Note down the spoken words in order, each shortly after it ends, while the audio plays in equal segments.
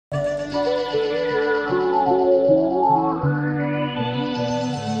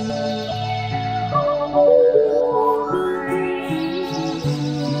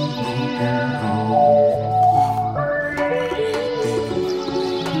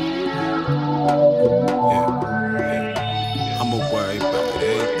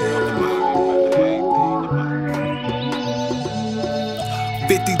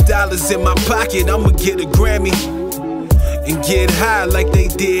$50 in my pocket, I'ma get a Grammy and get high like they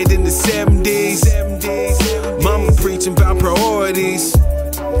did in the 70s. Mama preaching about priorities.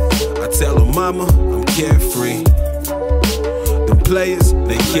 I tell her, mama, I'm carefree. Them players,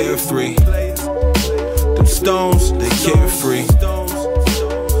 they carefree. Them stones, they carefree.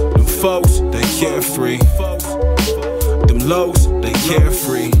 Them folks, they carefree. Them lows, they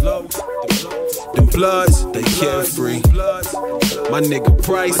carefree. Them bloods, they carefree. My nigga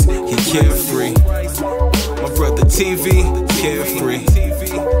Price, he carefree. My brother TV, carefree.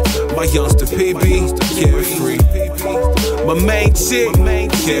 My youngster PB, carefree. My main chick,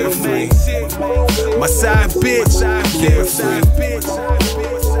 carefree. My side bitch, carefree.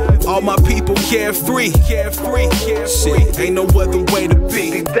 All my people carefree. Shit, ain't no other way to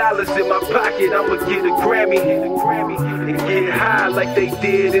be. $50 in my pocket, I'ma get a Grammy and get high like they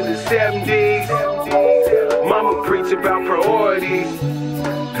did in the 70s. Mama preach about priorities.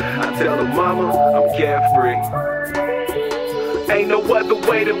 I tell her, mama, I'm carefree. Ain't no other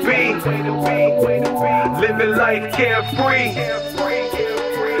way to be. Living life carefree.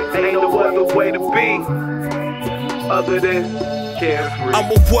 Ain't no other way to be other than carefree.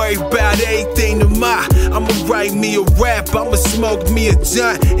 I'ma worry about everything tomorrow. I'ma write me a rap, I'ma smoke me a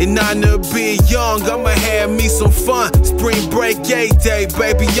joint. In honor of being young, I'ma have me some fun. Spring break every day,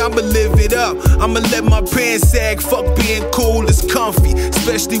 baby, I'ma live it up. I'ma let my pants sag, fuck being cool, it's comfy.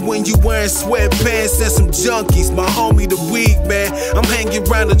 Especially when you wearing sweatpants and some junkies. My homie the weed man, I'm hanging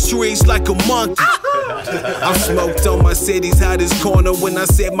around the trees like a monkey. I smoked on my city's hottest corner. When I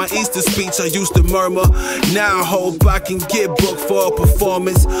said my Easter speech, I used to murmur. Now I hope I can get booked for a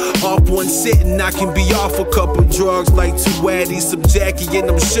performance. Off one sitting, I can be off a couple drugs like 2 Addies, some Jackie, and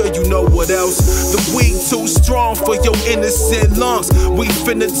I'm sure you know what else. The weed too strong for your innocent lungs. We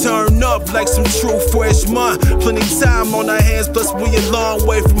finna turn up like some true freshman. Plenty time on our hands, plus we a long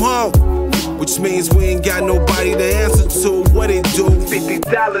way from home. Which means we ain't got nobody to answer to. What it do?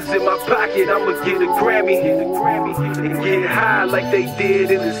 $50 in my pocket, I'ma get a Grammy and get high like they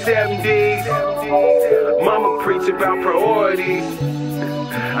did in the 70s. Mama preach about priorities.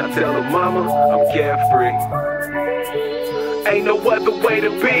 I tell her, mama, I'm carefree. Ain't no other way to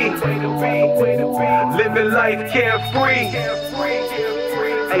be. Living life carefree.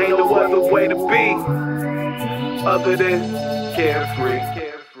 Ain't no other way to be other than carefree.